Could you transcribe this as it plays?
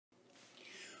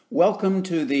Welcome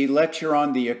to the lecture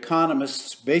on the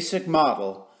Economist's basic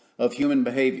model of human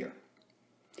behavior.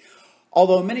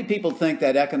 Although many people think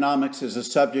that economics is a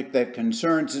subject that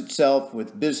concerns itself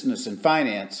with business and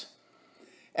finance,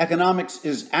 economics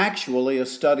is actually a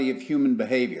study of human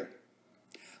behavior.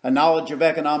 A knowledge of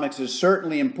economics is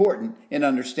certainly important in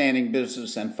understanding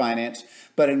business and finance,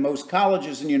 but in most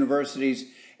colleges and universities,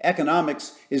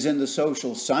 economics is in the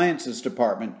social sciences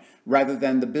department rather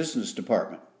than the business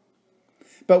department.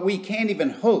 But we can't even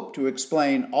hope to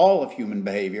explain all of human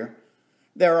behavior.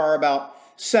 There are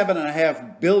about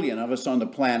 7.5 billion of us on the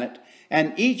planet,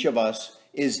 and each of us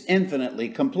is infinitely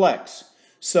complex.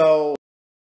 So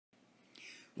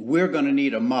we're going to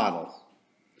need a model.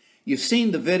 You've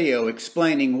seen the video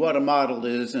explaining what a model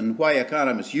is and why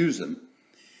economists use them.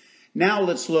 Now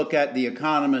let's look at the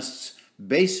Economist's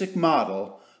basic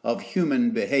model of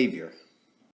human behavior.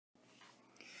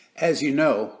 As you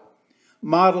know,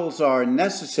 models are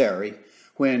necessary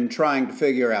when trying to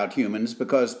figure out humans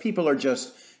because people are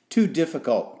just too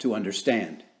difficult to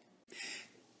understand.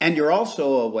 And you're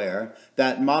also aware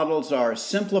that models are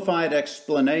simplified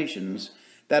explanations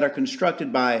that are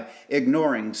constructed by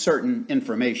ignoring certain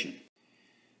information.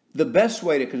 The best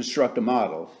way to construct a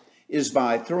model is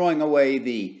by throwing away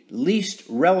the least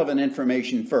relevant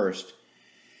information first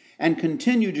and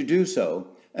continue to do so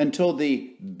until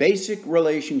the basic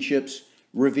relationships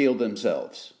reveal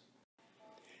themselves.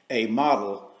 A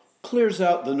model clears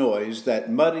out the noise that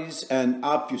muddies and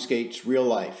obfuscates real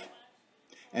life,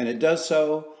 and it does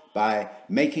so by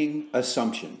making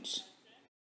assumptions.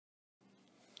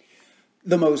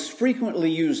 The most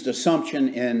frequently used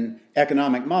assumption in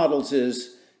economic models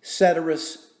is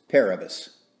ceteris paribus.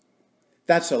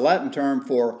 That's a Latin term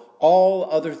for all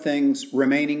other things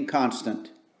remaining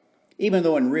constant, even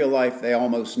though in real life they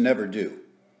almost never do.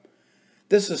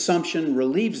 This assumption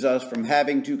relieves us from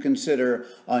having to consider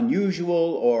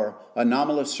unusual or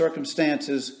anomalous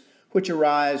circumstances which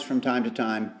arise from time to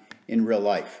time in real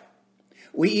life.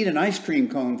 We eat an ice cream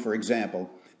cone, for example,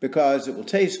 because it will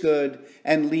taste good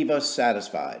and leave us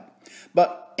satisfied.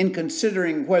 But in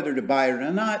considering whether to buy it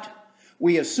or not,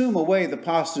 we assume away the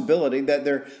possibility that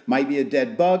there might be a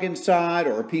dead bug inside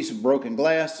or a piece of broken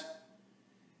glass.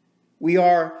 We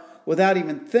are, without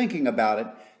even thinking about it,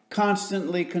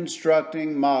 constantly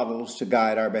constructing models to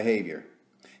guide our behavior.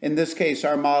 In this case,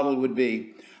 our model would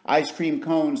be, ice cream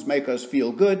cones make us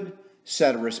feel good,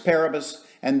 ceteris paribus,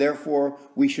 and therefore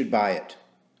we should buy it.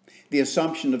 The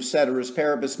assumption of ceteris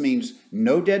paribus means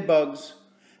no dead bugs,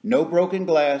 no broken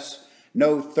glass,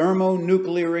 no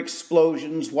thermonuclear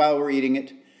explosions while we're eating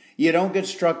it. You don't get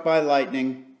struck by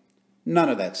lightning. None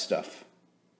of that stuff.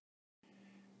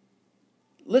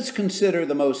 Let's consider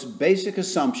the most basic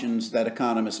assumptions that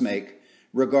economists make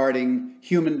regarding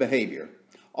human behavior,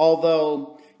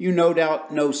 although you no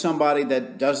doubt know somebody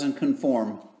that doesn't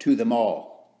conform to them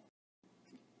all.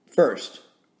 First,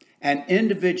 an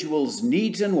individual's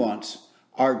needs and wants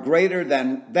are greater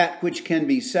than that which can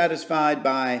be satisfied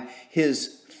by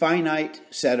his finite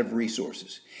set of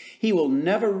resources. He will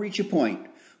never reach a point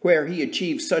where he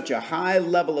achieves such a high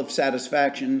level of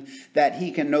satisfaction that he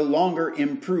can no longer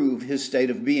improve his state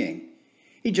of being.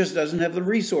 He just doesn't have the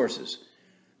resources,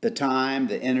 the time,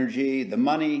 the energy, the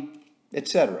money,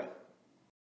 etc.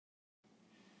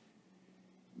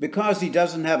 Because he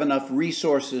doesn't have enough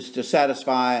resources to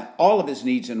satisfy all of his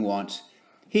needs and wants,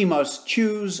 he must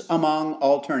choose among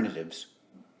alternatives.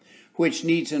 Which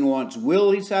needs and wants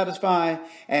will he satisfy,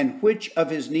 and which of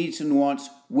his needs and wants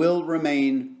will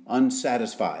remain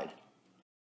unsatisfied?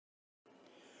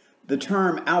 The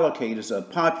term allocate is a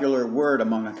popular word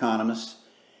among economists.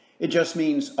 It just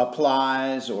means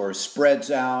applies or spreads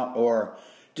out or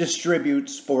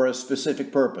distributes for a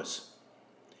specific purpose.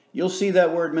 You'll see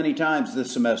that word many times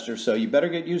this semester, so you better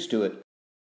get used to it.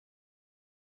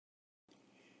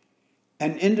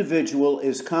 An individual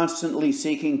is constantly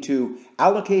seeking to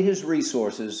allocate his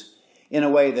resources in a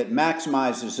way that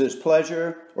maximizes his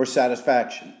pleasure or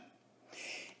satisfaction.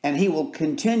 And he will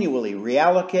continually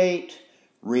reallocate,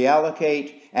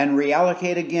 and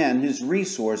reallocate again his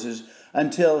resources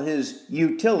until his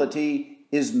utility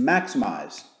is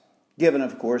maximized, given,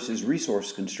 of course, his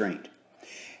resource constraint,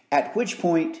 at which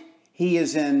point he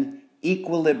is in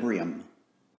equilibrium.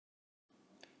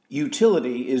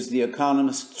 Utility is the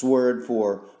economist's word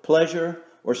for pleasure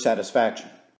or satisfaction.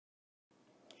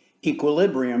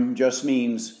 Equilibrium just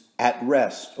means at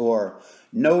rest or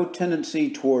no tendency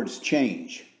towards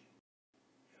change.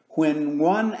 When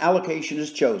one allocation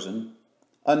is chosen,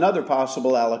 another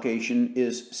possible allocation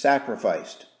is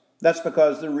sacrificed. That's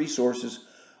because the resources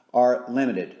are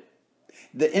limited.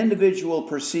 The individual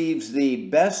perceives the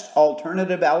best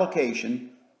alternative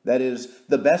allocation that is,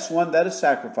 the best one that is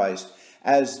sacrificed,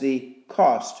 as the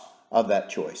cost of that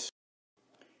choice.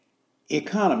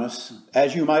 Economists,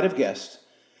 as you might have guessed,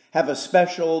 have a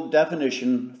special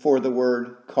definition for the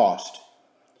word cost.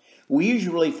 We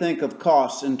usually think of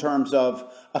costs in terms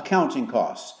of accounting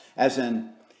costs, as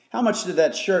in, how much did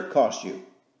that shirt cost you?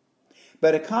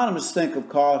 But economists think of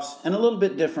costs in a little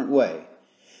bit different way,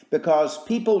 because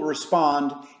people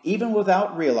respond, even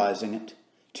without realizing it,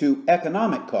 to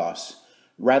economic costs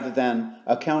rather than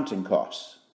accounting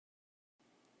costs.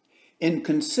 In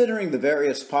considering the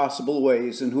various possible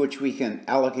ways in which we can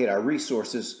allocate our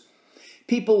resources,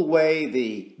 people weigh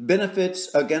the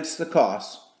benefits against the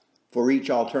costs for each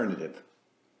alternative.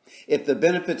 If the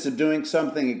benefits of doing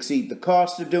something exceed the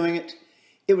cost of doing it,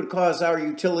 it would cause our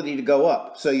utility to go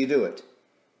up, so you do it.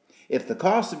 If the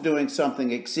cost of doing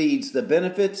something exceeds the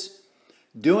benefits,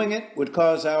 doing it would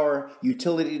cause our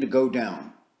utility to go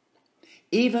down.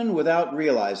 Even without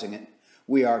realizing it,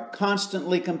 we are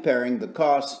constantly comparing the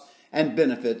costs and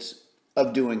benefits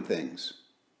of doing things.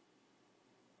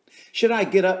 Should I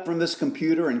get up from this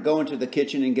computer and go into the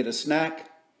kitchen and get a snack?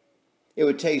 It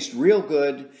would taste real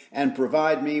good and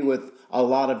provide me with a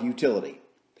lot of utility.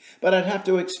 But I'd have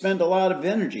to expend a lot of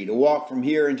energy to walk from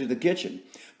here into the kitchen.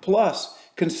 Plus,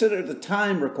 consider the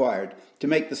time required to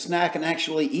make the snack and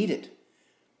actually eat it.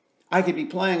 I could be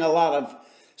playing a lot of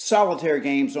solitaire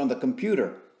games on the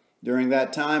computer during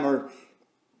that time, or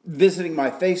visiting my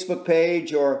Facebook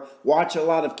page, or watch a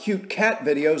lot of cute cat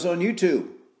videos on YouTube.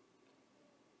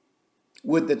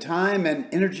 Would the time and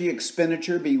energy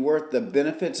expenditure be worth the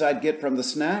benefits I'd get from the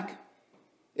snack?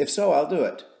 If so, I'll do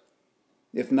it.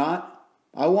 If not,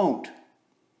 I won't.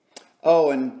 Oh,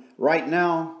 and right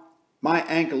now, my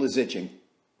ankle is itching.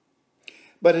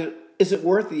 But is it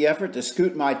worth the effort to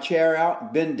scoot my chair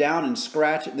out, bend down and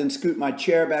scratch it, then scoot my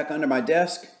chair back under my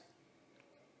desk?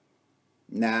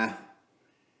 Nah.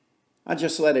 I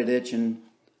just let it itch and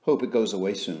hope it goes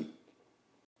away soon.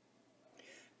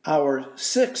 Our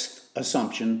sixth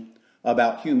assumption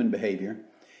about human behavior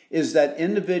is that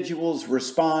individuals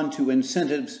respond to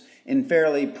incentives in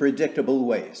fairly predictable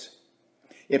ways.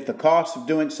 If the cost of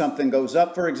doing something goes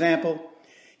up, for example,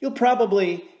 you'll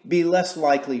probably be less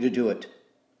likely to do it.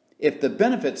 If the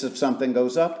benefits of something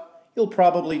goes up, you'll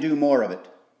probably do more of it.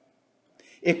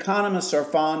 Economists are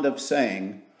fond of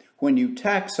saying, when you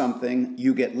tax something,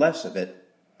 you get less of it.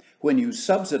 When you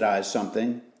subsidize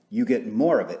something, you get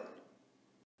more of it.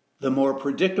 The more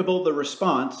predictable the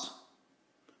response,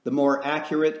 the more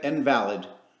accurate and valid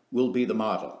will be the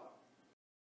model.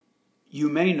 You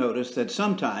may notice that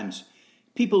sometimes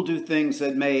people do things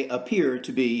that may appear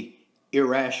to be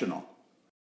irrational.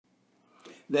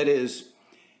 That is,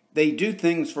 they do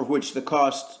things for which the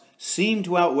costs seem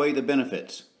to outweigh the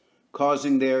benefits,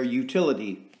 causing their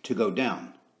utility to go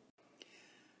down.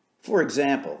 For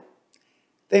example,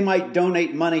 they might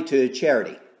donate money to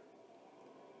charity.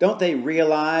 Don't they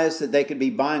realize that they could be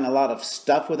buying a lot of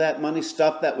stuff with that money,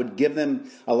 stuff that would give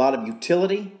them a lot of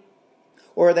utility?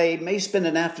 Or they may spend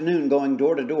an afternoon going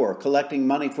door to door collecting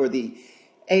money for the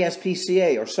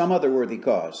ASPCA or some other worthy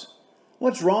cause.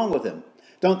 What's wrong with them?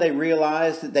 Don't they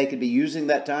realize that they could be using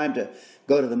that time to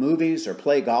go to the movies or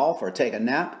play golf or take a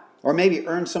nap or maybe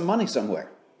earn some money somewhere?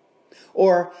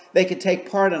 Or they could take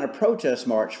part in a protest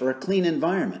march for a clean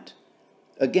environment.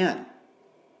 Again,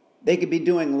 they could be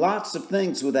doing lots of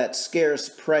things with that scarce,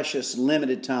 precious,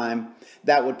 limited time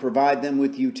that would provide them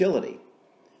with utility.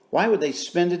 Why would they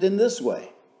spend it in this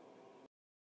way?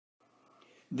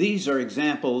 These are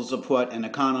examples of what an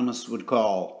economist would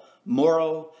call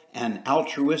moral and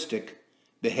altruistic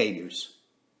behaviors.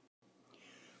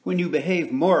 When you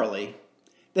behave morally,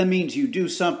 that means you do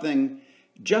something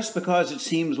just because it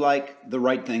seems like the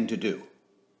right thing to do.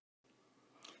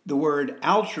 The word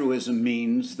altruism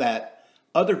means that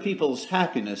other people's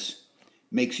happiness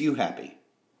makes you happy.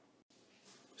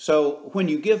 So when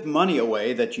you give money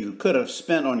away that you could have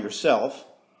spent on yourself,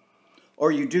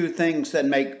 or you do things that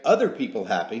make other people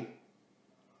happy,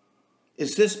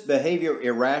 is this behavior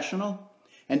irrational?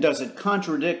 And does it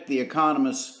contradict the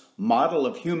economist's model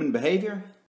of human behavior?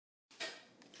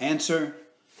 Answer,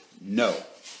 no.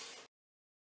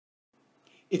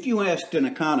 If you asked an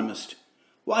economist,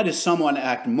 why does someone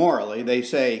act morally? They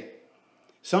say,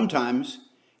 sometimes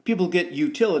people get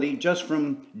utility just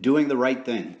from doing the right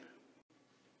thing.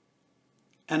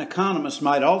 An economist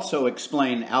might also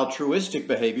explain altruistic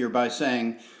behavior by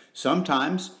saying,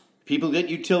 sometimes people get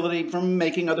utility from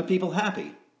making other people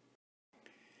happy.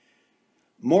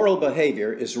 Moral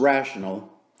behavior is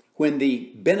rational when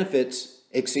the benefits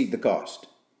exceed the cost.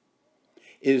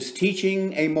 Is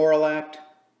teaching a moral act?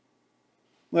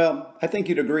 Well, I think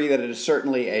you'd agree that it is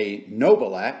certainly a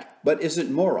noble act, but is it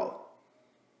moral?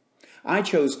 I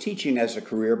chose teaching as a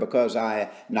career because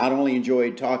I not only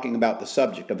enjoyed talking about the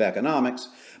subject of economics,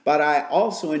 but I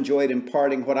also enjoyed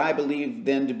imparting what I believed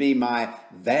then to be my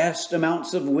vast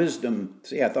amounts of wisdom.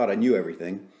 See, I thought I knew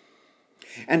everything.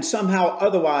 And somehow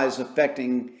otherwise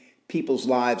affecting people's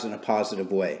lives in a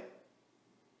positive way.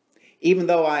 Even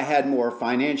though I had more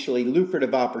financially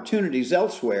lucrative opportunities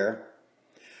elsewhere,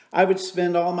 I would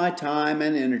spend all my time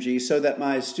and energy so that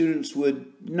my students would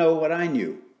know what I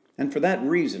knew. And for that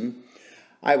reason,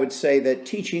 I would say that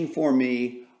teaching for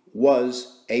me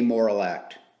was a moral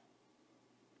act.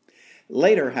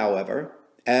 Later, however,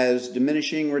 as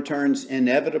diminishing returns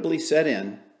inevitably set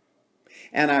in,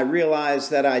 and I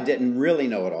realized that I didn't really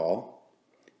know it all,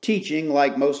 teaching,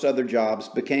 like most other jobs,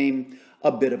 became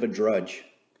a bit of a drudge.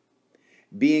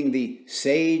 Being the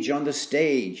sage on the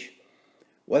stage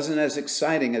wasn't as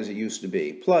exciting as it used to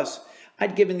be. Plus,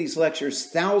 I'd given these lectures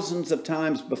thousands of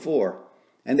times before,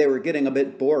 and they were getting a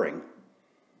bit boring.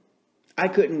 I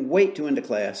couldn't wait to end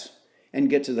class and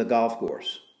get to the golf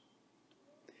course.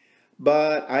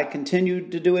 But I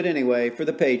continued to do it anyway for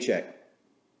the paycheck.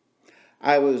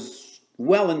 I was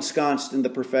well ensconced in the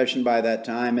profession by that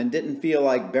time and didn't feel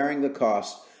like bearing the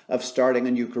cost of starting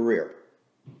a new career.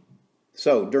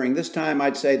 So during this time,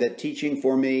 I'd say that teaching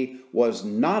for me was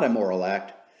not a moral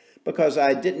act because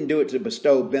I didn't do it to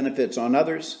bestow benefits on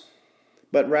others,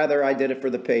 but rather I did it for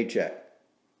the paycheck.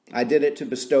 I did it to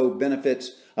bestow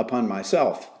benefits upon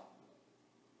myself.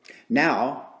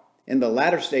 Now, in the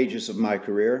latter stages of my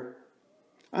career,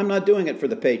 I'm not doing it for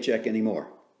the paycheck anymore,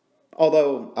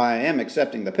 although I am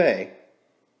accepting the pay.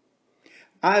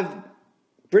 I've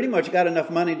pretty much got enough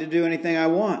money to do anything I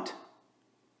want.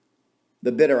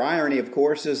 The bitter irony, of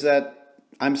course, is that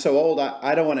I'm so old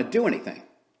I don't want to do anything.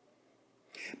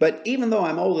 But even though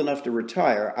I'm old enough to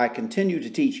retire, I continue to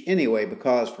teach anyway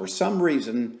because for some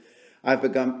reason I've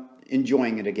begun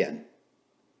enjoying it again.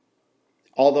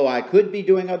 Although I could be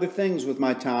doing other things with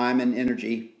my time and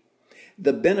energy,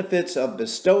 the benefits of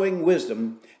bestowing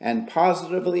wisdom and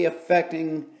positively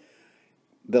affecting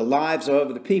the lives of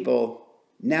other people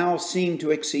now seem to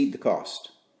exceed the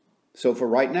cost. So for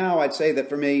right now, I'd say that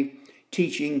for me,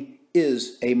 teaching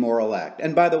is a moral act.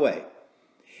 And by the way,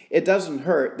 it doesn't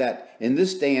hurt that in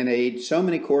this day and age, so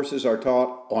many courses are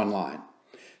taught online.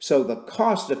 So the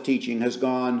cost of teaching has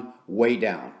gone way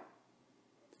down.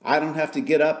 I don't have to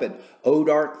get up at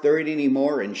dark 30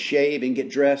 anymore and shave and get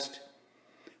dressed,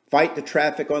 fight the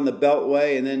traffic on the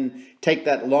Beltway, and then take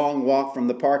that long walk from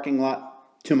the parking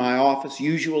lot to my office,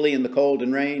 usually in the cold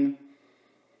and rain.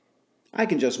 I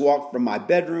can just walk from my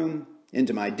bedroom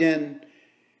into my den,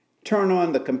 turn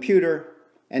on the computer,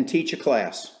 and teach a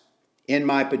class in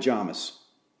my pajamas.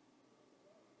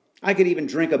 I could even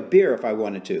drink a beer if I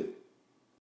wanted to.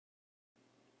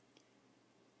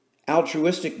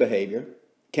 Altruistic behavior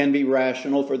can be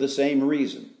rational for the same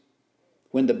reason,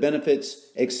 when the benefits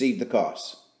exceed the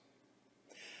costs.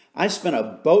 I spent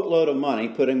a boatload of money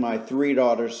putting my 3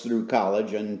 daughters through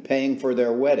college and paying for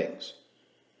their weddings.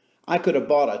 I could have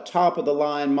bought a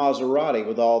top-of-the-line Maserati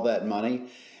with all that money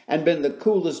and been the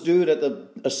coolest dude at the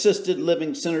assisted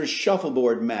living center's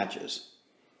shuffleboard matches.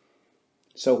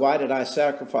 So why did I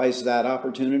sacrifice that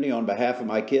opportunity on behalf of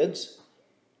my kids?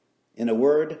 In a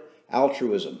word,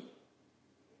 altruism.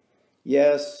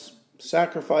 Yes,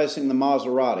 sacrificing the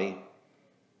Maserati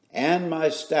and my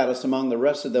status among the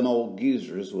rest of them old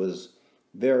geezers was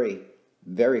very,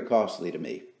 very costly to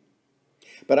me.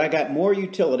 But I got more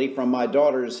utility from my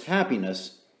daughter's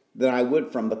happiness than I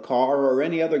would from the car or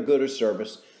any other good or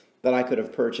service that I could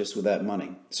have purchased with that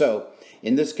money. So,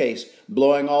 in this case,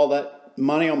 blowing all that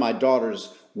money on my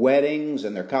daughter's weddings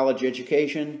and their college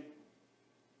education,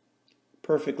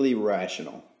 perfectly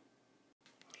rational.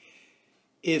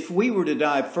 If we were to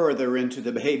dive further into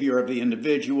the behavior of the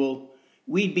individual,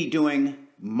 we'd be doing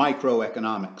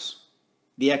microeconomics,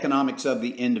 the economics of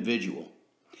the individual.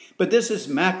 But this is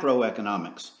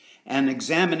macroeconomics, an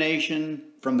examination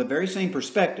from the very same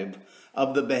perspective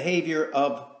of the behavior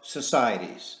of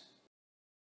societies.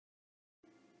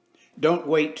 Don't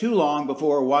wait too long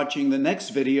before watching the next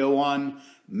video on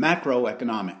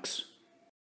macroeconomics.